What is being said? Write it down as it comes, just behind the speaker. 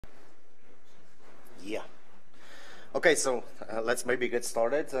Okay, so let's maybe get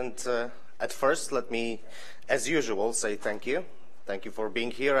started. And at first, let me, as usual, say thank you. Thank you for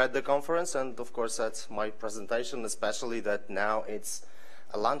being here at the conference, and of course at my presentation, especially that now it's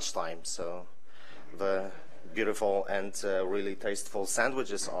lunchtime, so the beautiful and really tasteful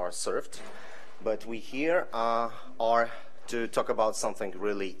sandwiches are served. But we here are to talk about something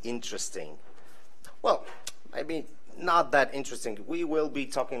really interesting. Well, maybe not that interesting. We will be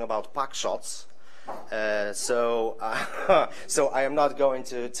talking about Packshots. So I am not going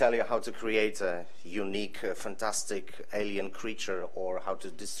to tell you how to create a unique, fantastic alien creature or how to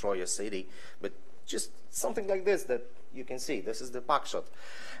destroy a city, but just something like this that you can see. This is the Packshot.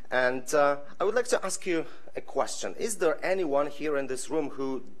 And I would like to ask you a question. Is there anyone here in this room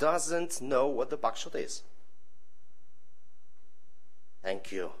who doesn't know what the Packshot is?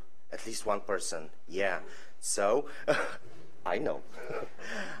 Thank you. At least one person. Yeah. So, I know.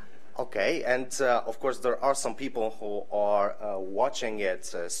 Okay, and of course there are some people who are watching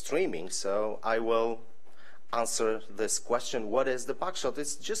it streaming, so I will answer this question. What is the Packshot?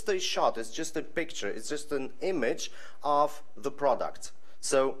 It's just a shot, it's just a picture, it's just an image of the product.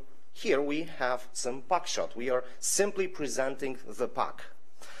 So here we have some Packshot. We are simply presenting the pack.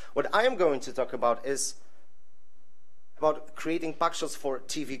 What I am going to talk about is about creating Packshots for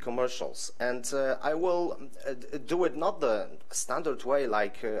TV commercials, and I will do it not the standard way,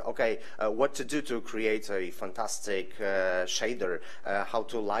 like what to do to create a fantastic shader, how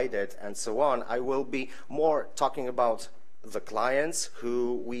to light it, and so on. I will be more talking about the clients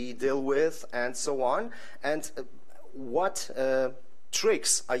who we deal with, and so on, and what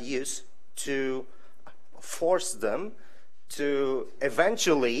tricks I use to force them to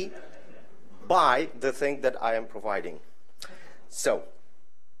eventually buy the thing that I am providing. So,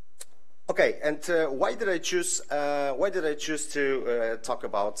 okay, and why did I choose to talk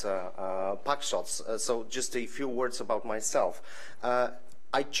about Packshots? So, just a few words about myself.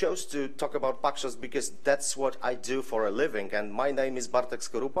 I chose to talk about Packshots because that's what I do for a living, and my name is Bartek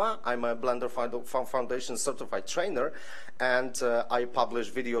Skorupa. I'm a Blender Foundation certified trainer, and I publish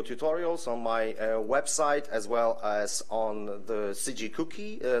video tutorials on my website as well as on the CG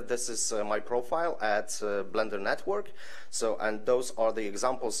Cookie. This is my profile at Blender Network. So, and those are the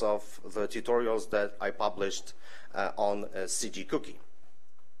examples of the tutorials that I published on CG Cookie.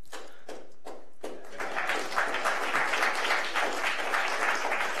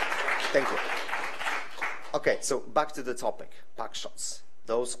 Thank you. Okay, so back to the topic, Packshots.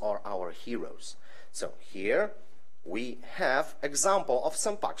 Those are our heroes. So here we have example of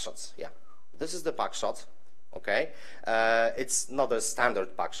some Packshots. Yeah, this is the Packshot. Okay, it's not a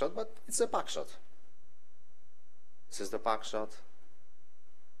standard Packshot, but it's a Packshot. This is the Packshot.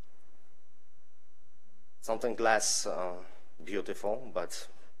 Something less beautiful, but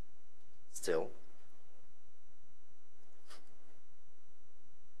still.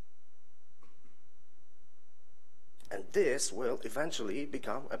 And this will eventually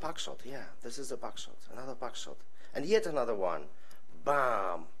become a Packshot. Yeah, this is a Packshot, another Packshot. And yet another one.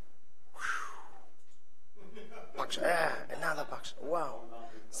 Bam! Packshot. Yeah, another Packshot. Wow.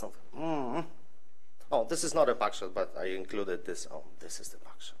 Something. Oh, this is not a Packshot, but I included this. Oh, this is the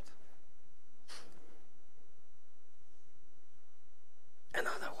Packshot.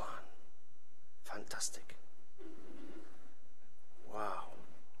 Another one. Fantastic. Wow.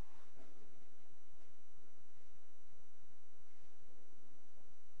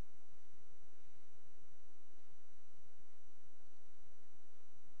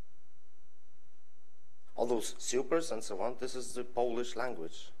 All those supers and so on, this is the Polish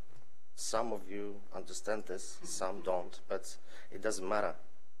language. Some of you understand this, some don't, but it doesn't matter.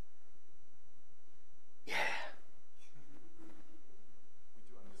 Yeah. We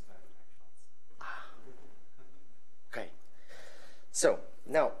do understand Packshots. Okay. So,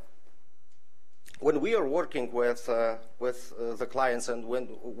 now, when we are working with the clients and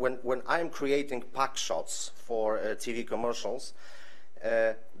when I'm creating Packshots for TV commercials,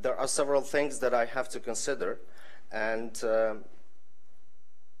 there are several things that I have to consider, and the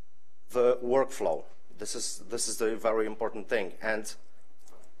workflow. This is the very important thing, and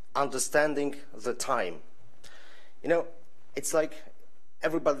understanding the time. You know, it's like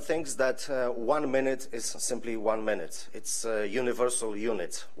everybody thinks that 1 minute is simply 1 minute. It's a universal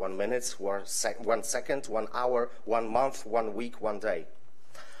unit. 1 minute, 1 second, 1 hour, 1 month, 1 week, 1 day.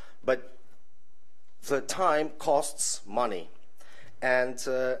 But the time costs money. And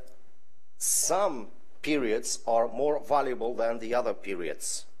some periods are more valuable than the other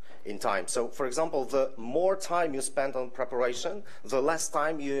periods in time. So, for example, the more time you spend on preparation, the less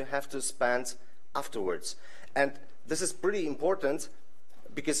time you have to spend afterwards. And this is pretty important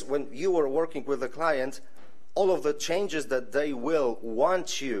because when you are working with a client, all of the changes that they will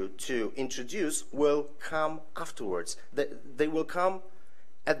want you to introduce will come afterwards. They will come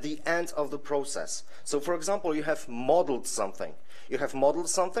at the end of the process. So for example, you have modeled something. You have modeled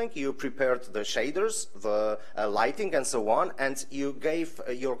something, you prepared the shaders, the lighting and so on, and you gave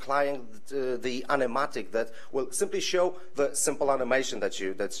your client the animatic that will simply show the simple animation that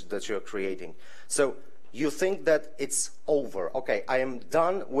you're creating. So you think that it's over. Okay, I am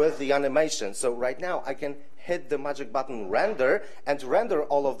done with the animation. So right now I can hit the magic button render and render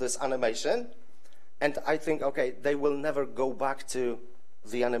all of this animation. And I think, okay, they will never go back to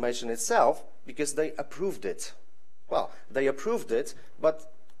the animation itself because they approved it. Well, they approved it,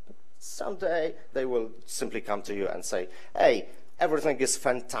 but someday they will simply come to you and say, hey, everything is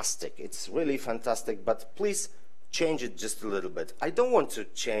fantastic. It's really fantastic, but please change it just a little bit. I don't want to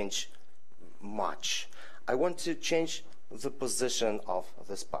change much. I want to change the position of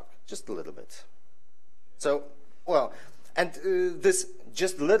this puck just a little bit. So, well, and this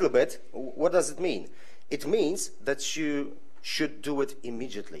just a little bit, what does it mean? It means that you should do it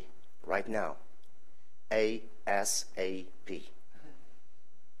immediately, right now. ASAP.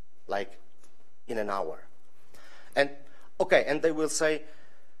 Like in an hour. And okay, and they will say,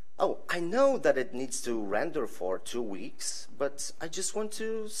 oh, I know that it needs to render for 2 weeks, but I just want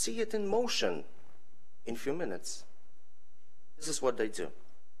to see it in motion in a few minutes. This is what they do.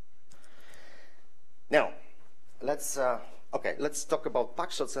 Now, let's talk about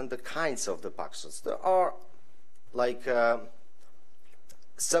Packshots and the kinds of the Packshots. There are like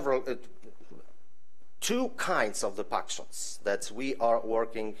two kinds of the Packshots that we are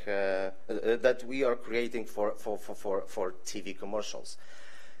working, that we are creating for TV commercials.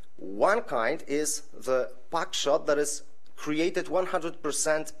 One kind is the Packshot that is created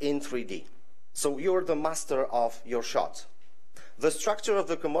 100% in 3D. So you're the master of your shot. The structure of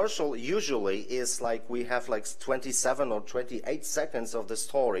the commercial usually is like we have like 27 or 28 seconds of the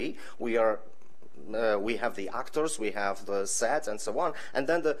story. We have the actors, we have the set, and so on, and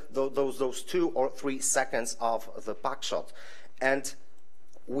then those 2 or 3 seconds of the Packshot. And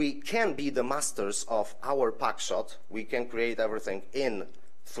we can be the masters of our Packshot. We can create everything in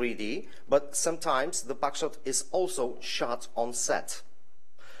 3D, but sometimes the Packshot is also shot on set.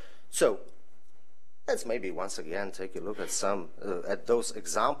 So let's maybe once again take a look at some at those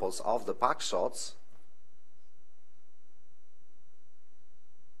examples of the Packshots.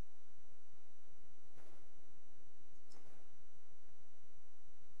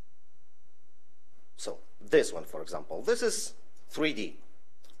 So this one, for example, this is 3D,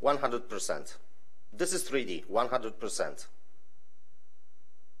 100%. This is 3D, 100%.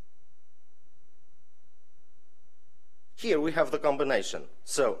 Here we have the combination.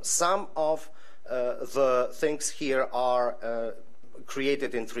 So some of the things here are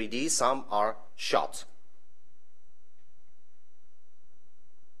created in 3D, some are shot.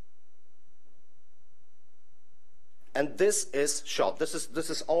 And this is shot. This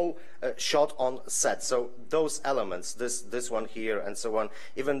is all shot on set. So those elements, this one here and so on,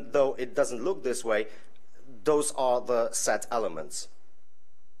 even though it doesn't look this way, those are the set elements.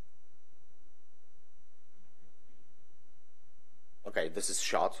 Okay, this is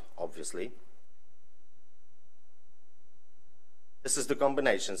shot, obviously. This is the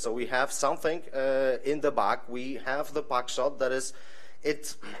combination. So we have something in the back. We have the Packshot that is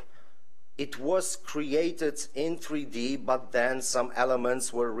it was created in 3D, but then some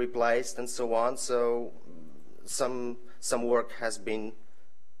elements were replaced and so on. So some work has been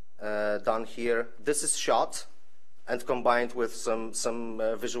done here. This is shot and combined with some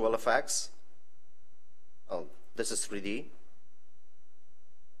visual effects. Oh, this is 3D.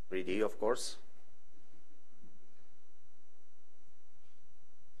 3D, of course.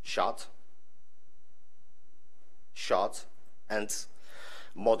 Shot, and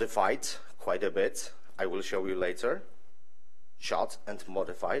modified quite a bit. I will show you later. Shot and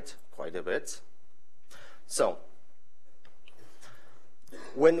modified quite a bit. So,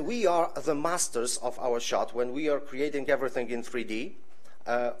 when we are the masters of our shot, when we are creating everything in 3D,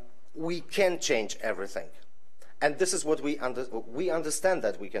 we can change everything. And this is what we understand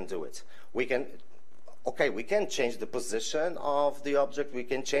that we can do it. We can change the position of the object, we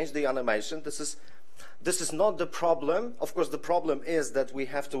can change the animation. This is not the problem. Of course, the problem is that we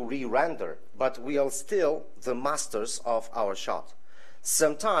have to re-render, but we are still the masters of our shot.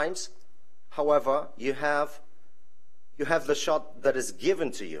 Sometimes, however, you have the shot that is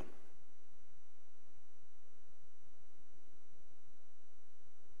given to you.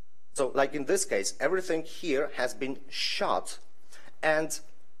 So, like in this case, everything here has been shot, and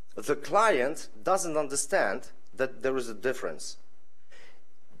the client doesn't understand that there is a difference.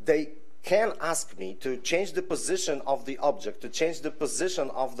 They can ask me to change the position of the object, to change the position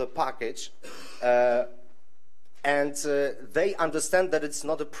of the package, and they understand that it's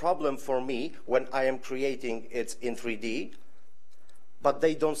not a problem for me when I am creating it in 3D, but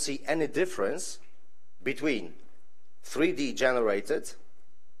they don't see any difference between 3D generated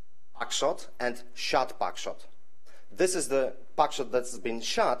packshot and shot packshot. This is the packshot that's been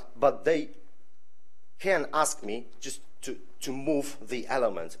shot, but they can ask me just to move the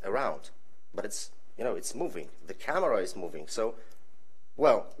element around. But it's, you know, it's moving. The camera is moving. So,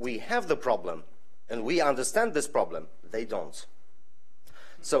 well, we have the problem, and we understand this problem. They don't.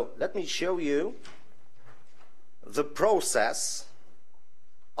 So let me show you the process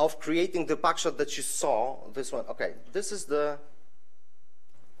of creating the packshot that you saw. This one. Okay, this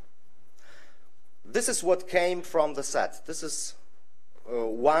is what came from the set. This is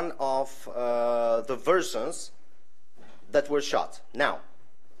one of the versions that were shot. Now,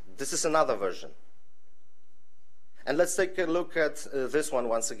 this is another version. And let's take a look at this one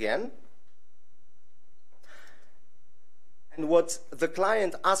once again. And what the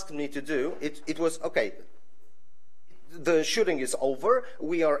client asked me to do, it was, okay, the shooting is over,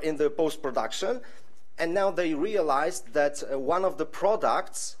 we are in the post-production, and now they realized that one of the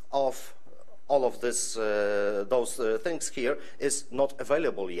products of all of this, those things here is not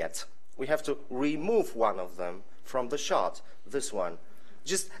available yet. We have to remove one of them from the shot, this one.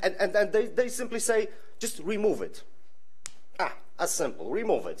 And they simply say, just remove it. As simple,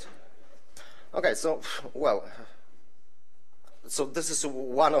 remove it. Okay, so, well, so this is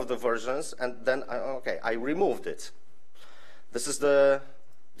one of the versions, and then, okay, I removed it. This is the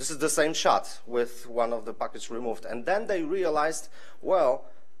same shot with one of the packets removed. And then they realized, well,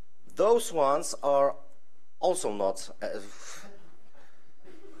 those ones are also not.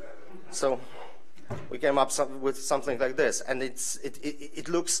 So we came up with something like this, and it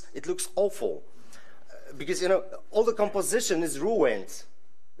looks awful because, you know, all the composition is ruined.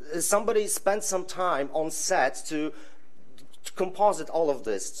 Somebody spent some time on set to composite all of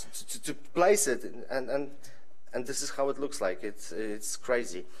this, to place it, and this is how it looks like. It's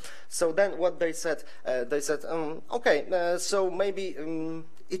crazy. So then what they said, okay, so maybe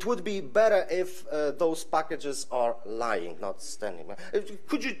it would be better if those packages are lying, not standing.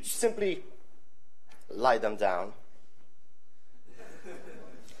 Could you simply lie them down?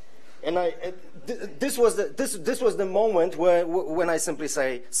 And this was the moment when I simply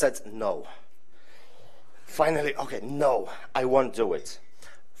said no. Finally, okay, no, I won't do it.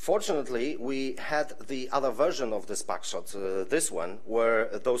 Fortunately, we had the other version of this packshot, this one, where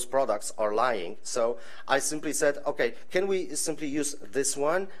those products are lying. So I simply said, okay, can we simply use this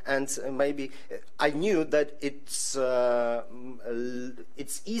one? And maybe I knew that it's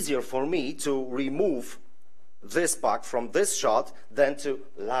easier for me to remove this pack from this shot than to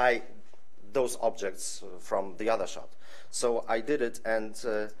lie those objects from the other shot. So I did it, and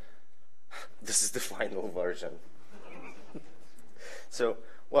this is the final version. So.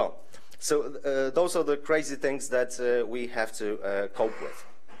 Well, so those are the crazy things that we have to cope with.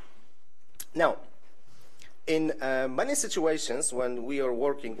 Now, in many situations when we are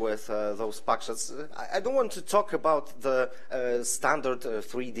working with those packshots, I don't want to talk about the standard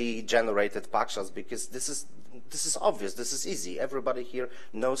 3D generated packshots, because this is obvious, this is easy. Everybody here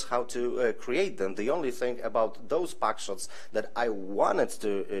knows how to create them. The only thing about those packshots that I wanted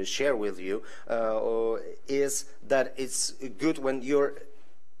to share with you is that it's good when you're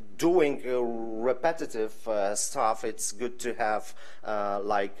doing repetitive stuff. It's good to have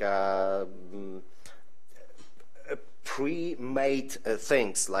like pre-made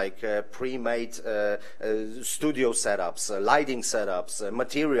things, like pre-made studio setups, lighting setups,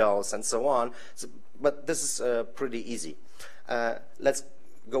 materials, and so on. So, but this is pretty easy. Let's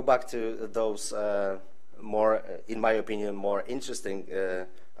go back to those more, in my opinion, more interesting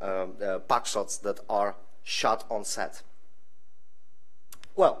packshots that are shot on set.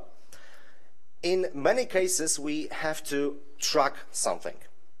 Well, in many cases, we have to track something.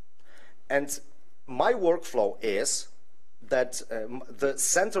 And my workflow is that the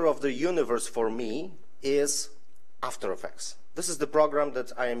center of the universe for me is After Effects. This is the program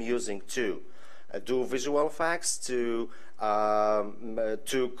that I am using to do visual effects, to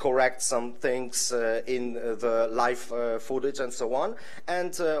correct some things in the live footage and so on.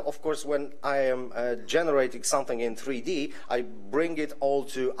 And of course, when I am generating something in 3D, I bring it all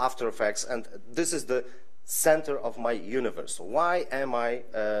to After Effects, and this is the center of my universe. Why am I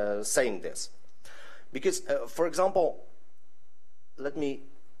saying this? Because, for example, let's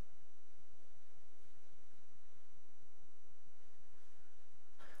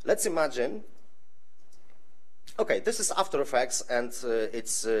imagine Okay, this is After Effects and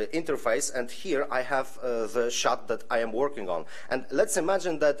its interface, and here I have the shot that I am working on. And let's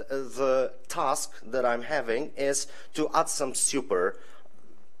imagine that the task that I'm having is to add some super,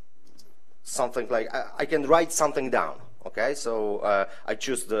 something like I can write something down. Okay, so I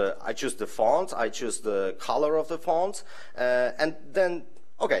choose the font, I choose the color of the font, and then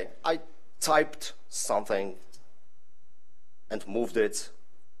okay, I typed something and moved it,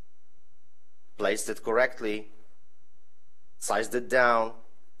 placed it correctly, sized it down,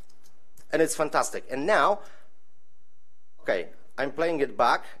 and it's fantastic. And now, okay, I'm playing it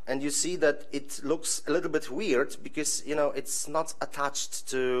back, and you see that it looks a little bit weird because, you know, it's not attached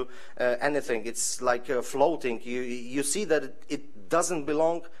to anything. It's like floating. You see that it doesn't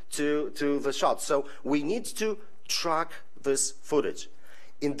belong to the shot. So we need to track this footage.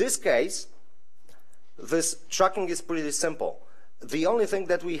 In this case, this tracking is pretty simple. The only thing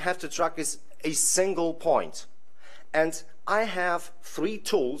that we have to track is a single point. And I have 3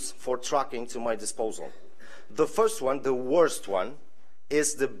 tools for tracking to my disposal. The first one, the worst one,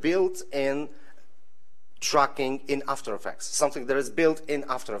 is the built-in tracking in After Effects, something that is built in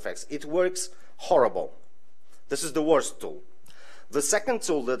After Effects. It works horrible. This is the worst tool. The second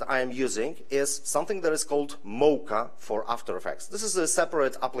tool that I am using is something that is called Mocha for After Effects. This is a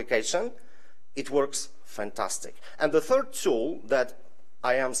separate application. It works fantastic. And the third tool that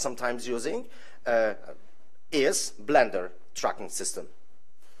I am sometimes using is Blender tracking system.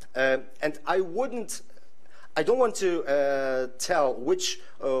 And I don't want to tell which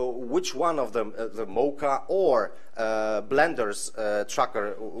one of them, the Mocha or Blender's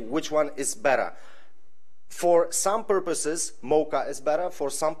tracker, which one is better. For some purposes, Mocha is better. For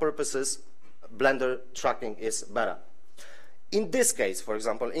some purposes, Blender tracking is better. In this case, for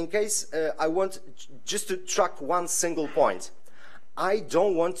example, in case I want just to track one single point, I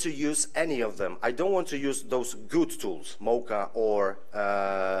don't want to use any of them. I don't want to use those good tools, Mocha or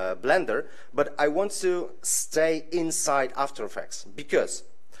Blender, but I want to stay inside After Effects, because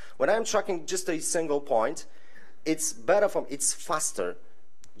when I'm tracking just a single point, it's better it's faster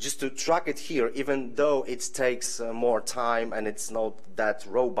just to track it here, even though it takes more time and it's not that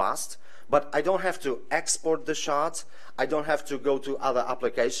robust. But I don't have to export the shot, I don't have to go to other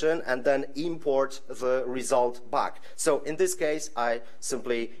application and then import the result back. So in this case, I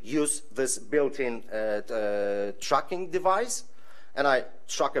simply use this built-in tracking device, and I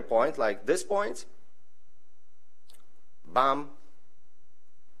track a point like this point. Bam.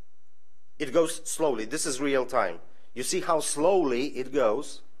 It goes slowly. This is real time. You see how slowly it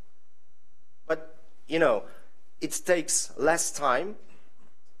goes, but you know, it takes less time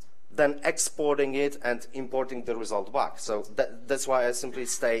than exporting it and importing the result back. So that's why I simply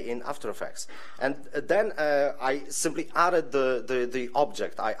stay in After Effects. And then I simply added the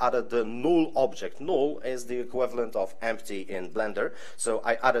object. I added the null object. Null is the equivalent of empty in Blender. So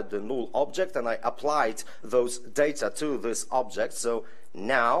I added the null object and I applied those data to this object. So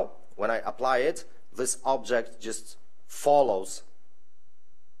now when I apply it, this object just follows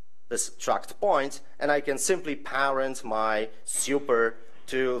this tracked point, and I can simply parent my super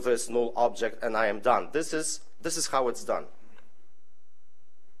to this null object, and I am done. This is how it's done,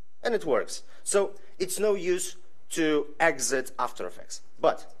 and it works. So it's no use to exit After Effects,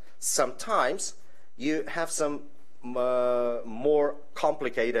 but sometimes you have some more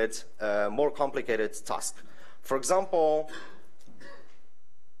complicated task. For example,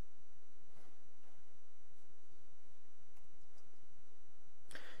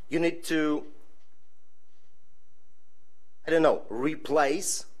 you need to, I don't know,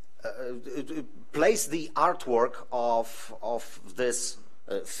 place the artwork of this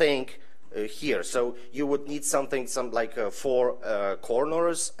thing here. So you would need something, like 4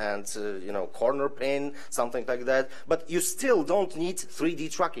 corners and you know, corner pin, something like that. But you still don't need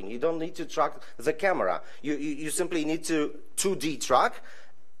 3D tracking. You don't need to track the camera. You simply need to 2D track,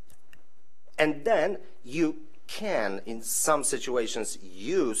 and then you can, in some situations,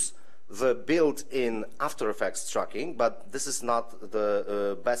 use the built-in After Effects tracking, but this is not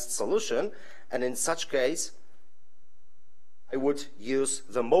the best solution, and in such case I would use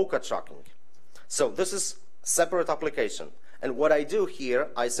the Mocha tracking. So this is separate application, and what I do here,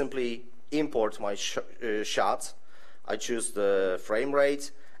 I simply import my shot, I choose the frame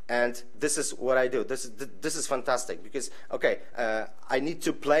rate, and this is what I do. This is fantastic, because okay, I need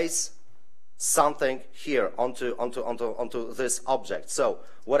to place something here onto this object. So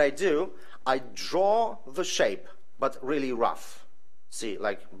what I do, I draw the shape, but really rough. See,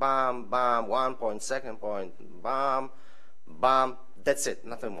 like bam, bam, 1 point, second point, bam, bam. That's it.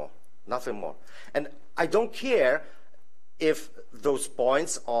 Nothing more. Nothing more. And I don't care if those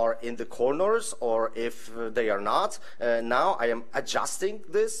points are in the corners or if they are not. Now I am adjusting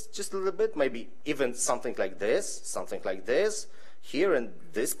this just a little bit, maybe even something like this, something like this. Here in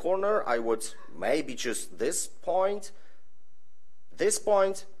this corner, I would maybe choose this point,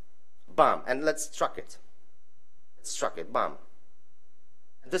 bam, and let's track it. Let's track it, bam.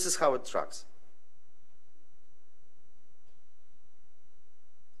 This is how it tracks.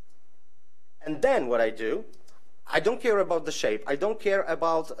 And then what I do, I don't care about the shape. I don't care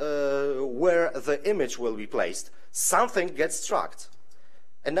about where the image will be placed. Something gets tracked.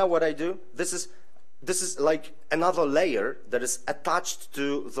 And now what I do, this is like another layer that is attached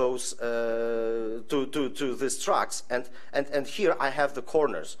to those to these tracks, and here I have the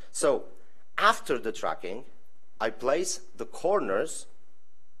corners. So after the tracking, I place the corners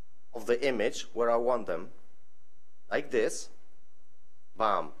of the image where I want them, like this,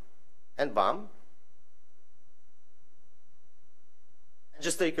 bam, and bam.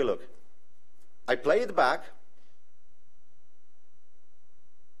 Just take a look. I play it back.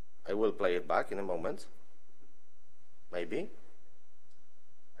 I will play it back in a moment. Maybe.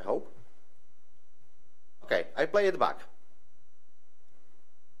 I hope. Okay, I play it back.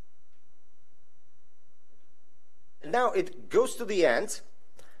 And now it goes to the end,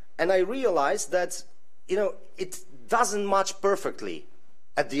 and I realize that, you know, it doesn't match perfectly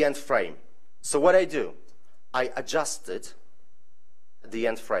at the end frame. So what I do, I adjust it at the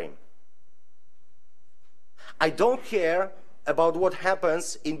end frame. I don't care about what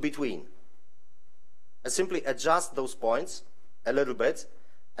happens in between. I simply adjust those points a little bit,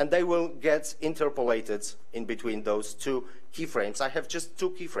 and they will get interpolated in between those two keyframes. I have just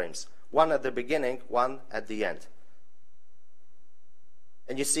two keyframes, one at the beginning, one at the end.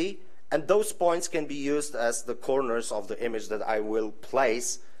 And you see, and those points can be used as the corners of the image that I will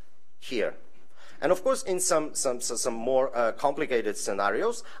place here. And of course, in some more complicated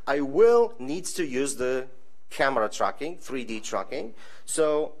scenarios, I will need to use the camera tracking, 3D tracking.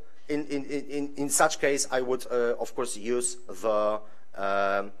 So in such case, I would of course use the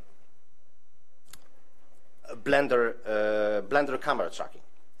Blender camera tracking.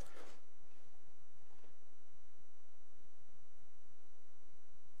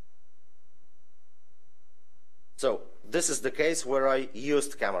 So this is the case where I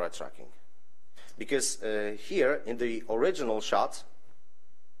used camera tracking, because here in the original shot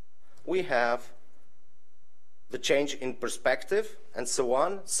we have the change in perspective and so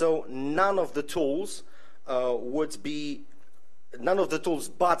on. So none of the tools but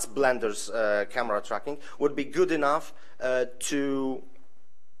Blender's camera tracking would be good enough to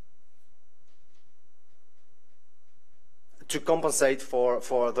compensate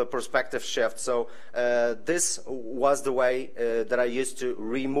for the perspective shift. So this was the way that I used to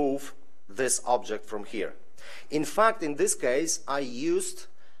remove this object from here. In fact, in this case, I used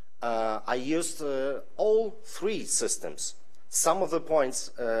all three systems. Some of the points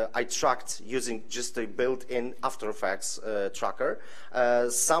I tracked using just a built-in After Effects tracker.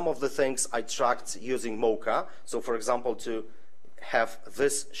 Some of the things I tracked using Mocha. So, for example, to have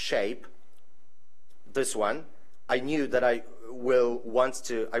this shape, this one, I knew that I would want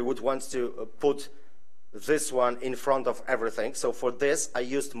to put this one in front of everything. So for this, I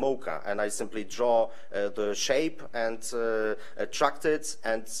used Mocha, and I simply draw the shape and tracked it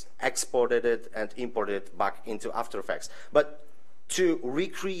and exported it and imported it back into After Effects. But to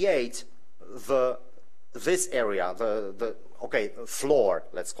recreate this area, the floor,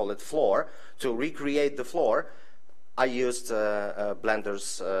 let's call it floor, to recreate the floor, I used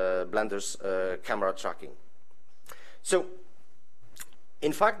Blender's camera tracking. So,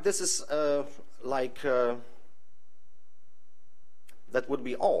 in fact, this is that would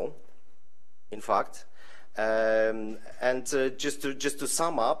be all, in fact. And just to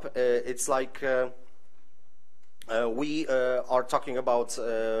sum up, it's like we are talking about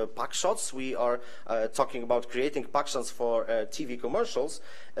Packshots. We are talking about creating Packshots for TV commercials,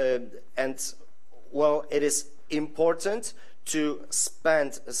 and well, it is important to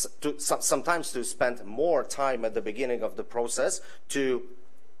sometimes spend more time at the beginning of the process, to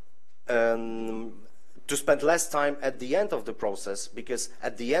spend less time at the end of the process, because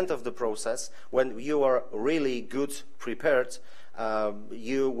at the end of the process, when you are really good prepared,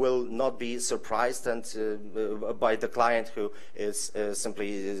 you will not be surprised by the client who is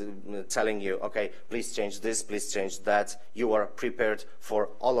simply telling you, okay, please change this, please change that. You are prepared for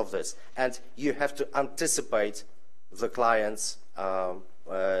all of this, and you have to anticipate the client's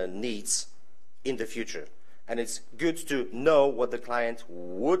needs in the future. And it's good to know what the client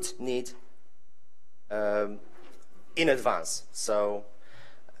would need in advance. So,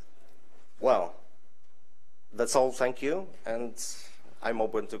 well, That's all, thank you, and I'm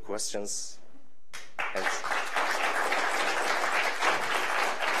open to questions. And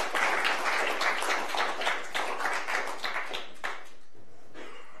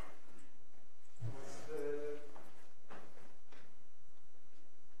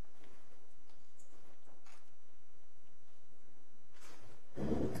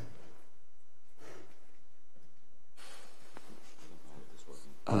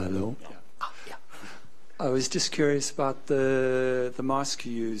Hello. I was just curious about the mask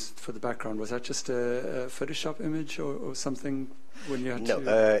you used for the background. Was that just a Photoshop image or something when you had no,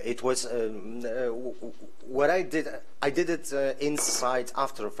 to? it was what I did. I did it inside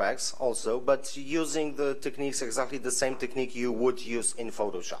After Effects also, but using the techniques exactly the same technique you would use in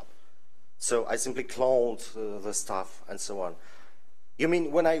Photoshop. So I simply cloned the stuff and so on. You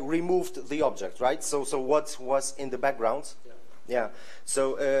mean when I removed the object, right? So what was in the background? Yeah.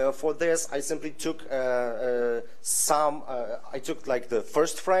 So for this, I simply took I took like the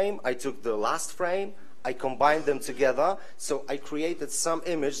first frame, I took the last frame, I combined them together. So I created some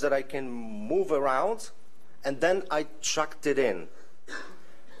image that I can move around, and then I chucked it in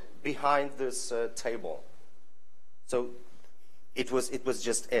behind this table. So it was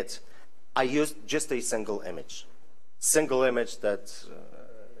just it. I used just a single image that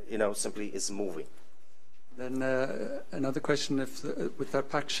simply is moving. Then another question: with that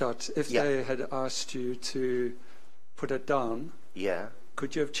Packshot, if they had asked you to put it down,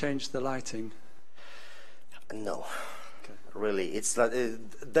 could you have changed the lighting? No, really. It's not.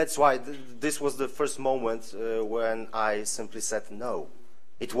 That's why this was the first moment when I simply said no.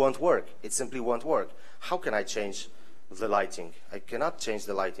 It won't work. It simply won't work. How can I change the lighting? I cannot change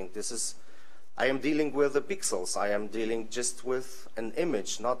the lighting. I am dealing with the pixels. I am dealing just with an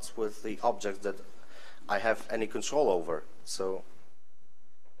image, not with the object that I have any control over. So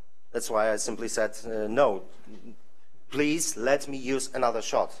that's why I simply said no. Please let me use another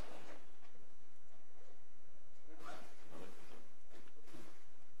shot.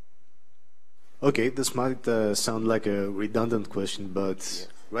 Okay, this might sound like a redundant question, but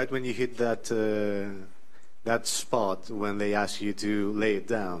right when you hit that spot when they ask you to lay it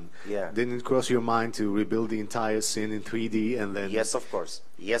down, didn't it cross your mind to rebuild the entire scene in 3D and then? Yes, of course.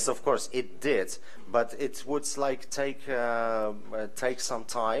 Yes, of course, it did. But it would take some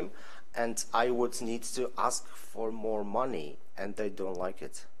time, and I would need to ask for more money, and they don't like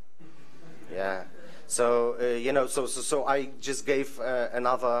it. Yeah. So so I just gave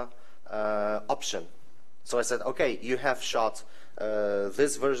another option. So I said, okay, you have shot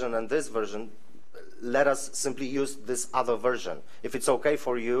this version and this version. Let us simply use this other version. If it's okay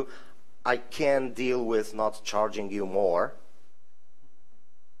for you, I can deal with not charging you more.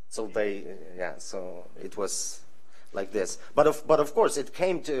 So so it was like this. But of course, it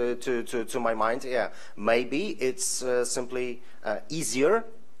came to my mind. Yeah, maybe it's simply easier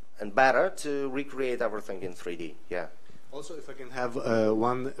and better to recreate everything in 3D. Yeah. Also, if I can have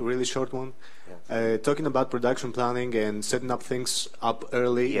one really short one, talking about production planning and setting up things up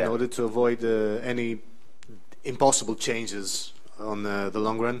early in order to avoid any impossible changes on the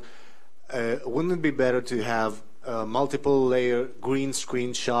long run, wouldn't it be better to have a multiple layer green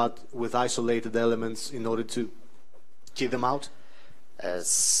screen shot with isolated elements in order to keep them out?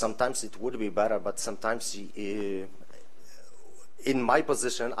 Sometimes it would be better, but sometimes in my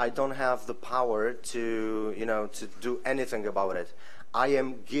position, I don't have the power to do anything about it. I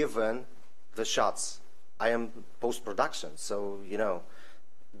am given the shots. I am post-production, so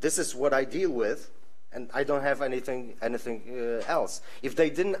this is what I deal with, and I don't have anything else. If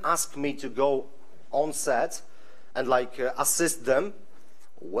they didn't ask me to go on set and assist them,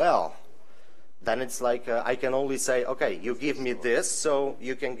 well, then it's I can only say, okay, you give me this, so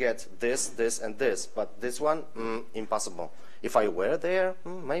you can get this, this, and this, but this one, impossible. If I were there,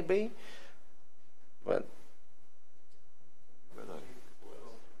 maybe, but.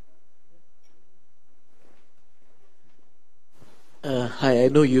 Hi, I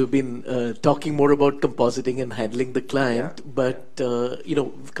know you've been talking more about compositing and handling the client, but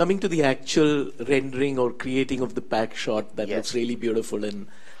coming to the actual rendering or creating of the pack shot, that looks really beautiful and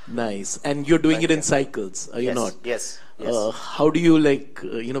nice, and you're doing it in cycles, are you not? Yes. How do you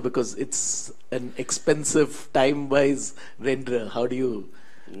because it's an expensive time-wise renderer, how do you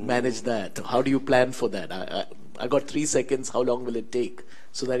manage that? How do you plan for that? I got 3 seconds, how long will it take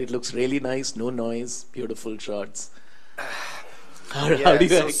so that it looks really nice, no noise, beautiful shots? How do you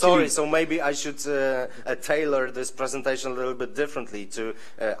actually... Sorry, so maybe I should tailor this presentation a little bit differently to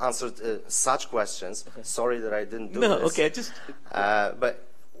answer such questions. Okay. Sorry that I didn't do this. No, okay, just... but,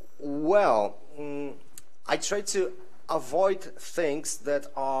 well, I try to avoid things that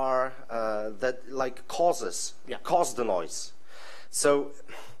are that like cause the noise. So,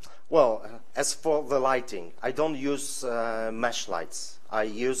 well, as for the lighting, I don't use mesh lights. I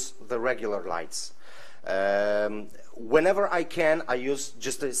use the regular lights. Whenever I can, I use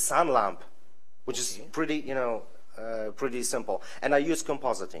just a sun lamp, which is pretty, pretty simple. And I use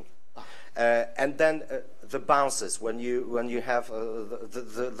compositing. And then the bounces, when you have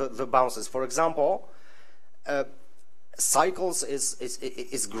the bounces. For example, cycles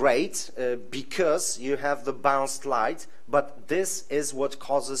is great because you have the bounced light, but this is what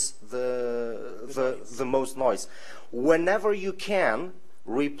causes the most noise. Whenever you can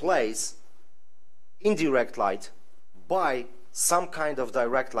replace indirect light by some kind of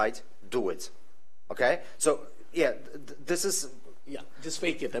direct light, do it. Okay? So yeah, this is. Yeah, just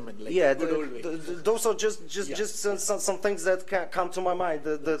fake it. I mean, like, yeah, good old way. those are just some things that come to my mind.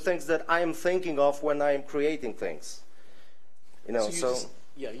 The things that I am thinking of when I am creating things.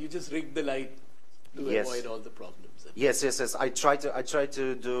 You just rig the light to avoid all the problems. Yes. I try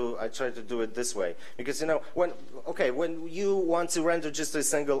to do it this way because when you want to render just a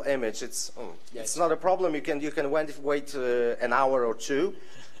single image, it's not a problem. You can wait an hour or two.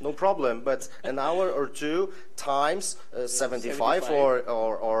 No problem, but an hour or two times 75 or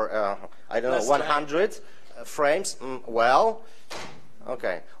I don't know, 100 frames. Well,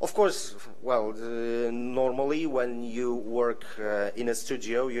 okay. Of course, well, normally when you work in a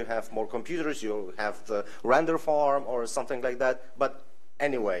studio, you have more computers, you have the render farm or something like that. But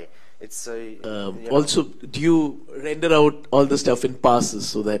anyway, it's also, do you render out all the stuff in passes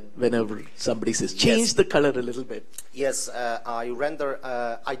so that whenever somebody says change the color a little bit? Yes, I render.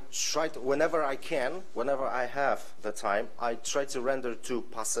 I try to, whenever I can, whenever I have the time, I try to render to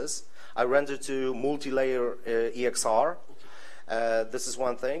passes. I render to multi-layer EXR. This is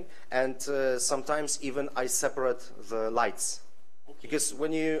one thing, and sometimes even I separate the lights, because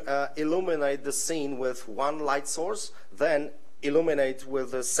when you illuminate the scene with one light source, then illuminate with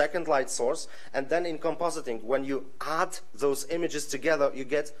the second light source, and then in compositing, when you add those images together, you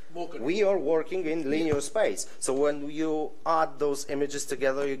get, we are working in linear space. So when you add those images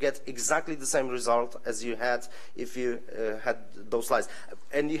together, you get exactly the same result as you had if you had those lights.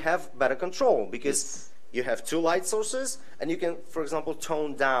 And you have better control, because you have two light sources, and you can, for example,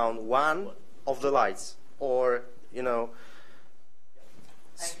 tone down one of the lights, or,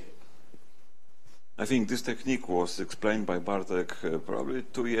 I think this technique was explained by Bartek probably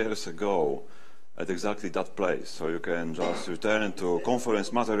 2 years ago at exactly that place. So you can just return to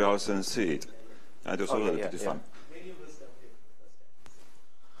conference materials and see it. And it was already pretty fun.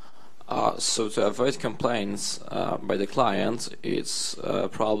 So to avoid complaints by the client, it's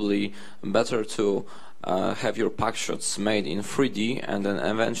probably better to have your Packshots made in 3D and then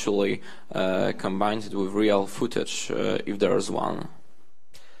eventually combine it with real footage if there is one.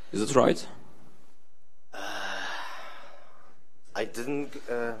 Is it right? I didn't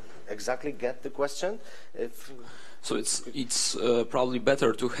exactly get the question. So it's probably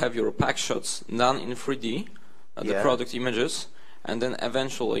better to have your Packshots done in 3D, the product images, and then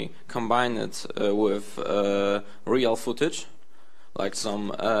eventually combine it with real footage, like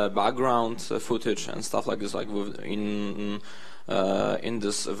some background footage and stuff like this, like in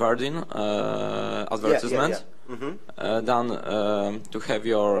this Verdin advertisement. Then to have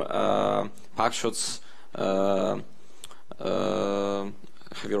your Packshots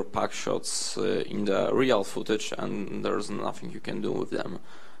in the real footage, and there's nothing you can do with them,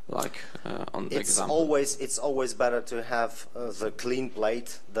 like on the example. It's always better to have the clean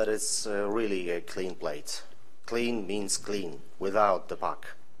plate that is really a clean plate. Clean means clean, without the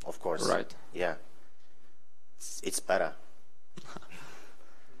pack, of course. Right. Yeah. It's better.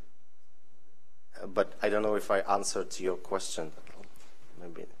 But I don't know if I answered your question.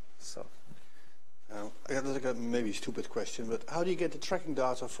 Maybe so. I got like a maybe stupid question, but how do you get the tracking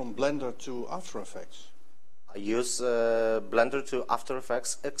data from Blender to After Effects? I use Blender to After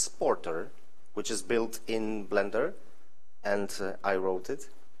Effects exporter, which is built in Blender, and I wrote it.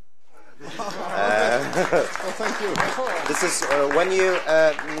 Thank you. This is when you,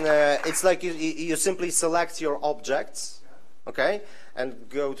 it's like you simply select your objects, okay, and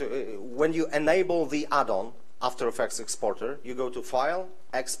go to, when you enable the add-on After Effects exporter, you go to File,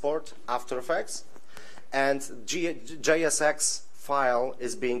 Export, After Effects, and JSX file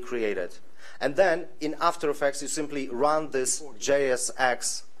is being created. And then in After Effects, you simply run this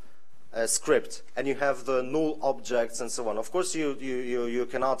JSX script, and you have the null objects and so on. Of course, you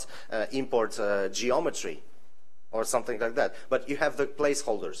cannot import geometry or something like that, but you have the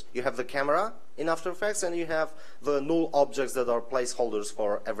placeholders. You have the camera in After Effects, and you have the null objects that are placeholders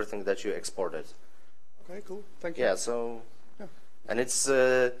for everything that you exported. Okay, cool. Thank you. Yeah, so, and it's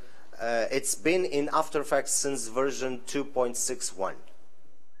It's been in After Effects since version 2.61.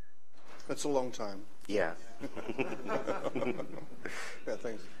 That's a long time. Yeah. Yeah,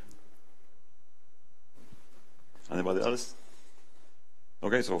 thanks. Anybody else?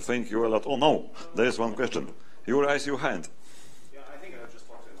 Okay, so thank you a lot. Oh no, there is one question. You raise your hand. Yeah, I think I'll just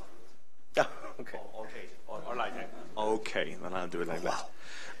talk to him. Okay. Oh, okay. Or like that. Okay, then I'll do it like that.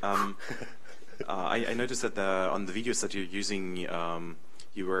 I noticed that on the videos that you're using,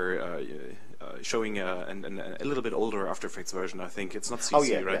 you were showing a little bit older After Effects version. I think it's not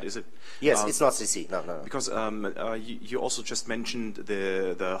CC, right? Yeah. Is it? Yes, it's not CC. No. Because you also just mentioned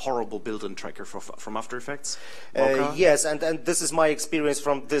the horrible build-in tracker from After Effects. Yes, and this is my experience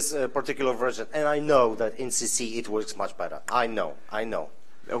from this particular version, and I know that in CC it works much better. I know.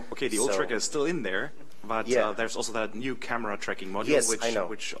 Oh, okay, the old tracker is still in there. But there's also that new camera tracking module, yes,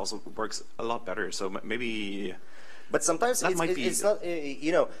 which also works a lot better. So maybe. But sometimes it's not.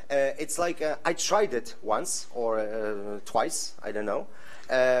 It's like I tried it once or twice. I don't know.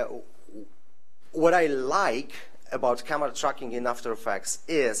 What I like about camera tracking in After Effects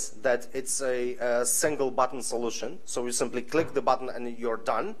is that it's a single button solution. So you simply click the button and you're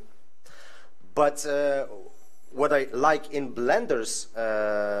done. But what I like in Blender's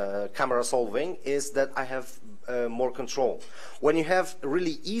camera solving is that I have more control. When you have a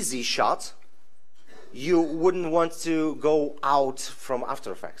really easy shot, you wouldn't want to go out from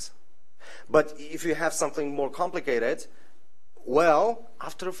After Effects. But if you have something more complicated, well,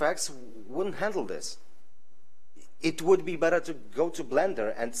 After Effects wouldn't handle this. It would be better to go to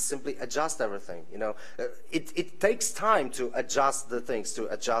Blender and simply adjust everything. It takes time to adjust the things, to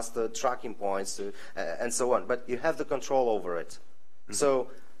adjust the tracking points, and so on. But you have the control over it. Mm-hmm.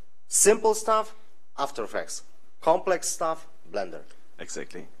 So, simple stuff, After Effects. Complex stuff, Blender.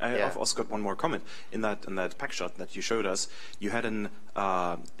 Exactly. I've also got one more comment. In that Packshot that you showed us, you had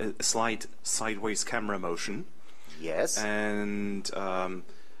a slight sideways camera motion. Yes. And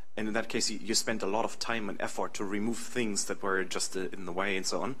in that case, you spent a lot of time and effort to remove things that were just in the way and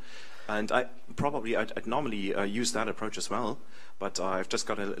so on. And I'd normally use that approach as well, but I've just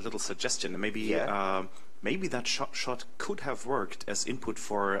got a little suggestion. Maybe maybe that shot could have worked as input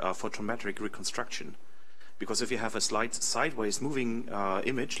for photometric reconstruction. Because if you have a slight sideways moving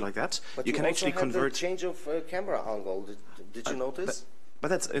image like that, but you can actually convert. The change of camera angle. Did you notice? But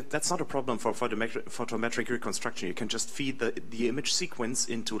that's not a problem for photometric reconstruction. You can just feed the image sequence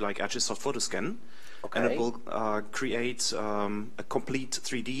into like Agisoft Photoscan, and it will create a complete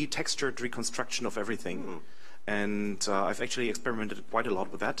 3D textured reconstruction of everything. And I've actually experimented quite a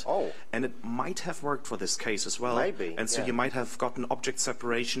lot with that. Oh. And it might have worked for this case as well. Maybe. And so you might have gotten object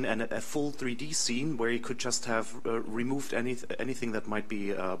separation and a full 3D scene where you could just have removed anything that might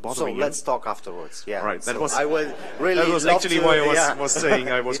be bothering you. So let's talk afterwards. Yeah. Right. That so was. I would really. That was actually why I was saying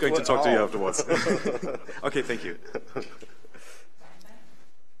I was going to talk to you afterwards. Okay. Thank you.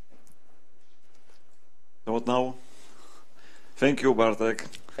 So what now? Thank you, Bartek.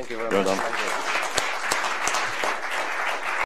 Thank you very well much. Done. Thank you.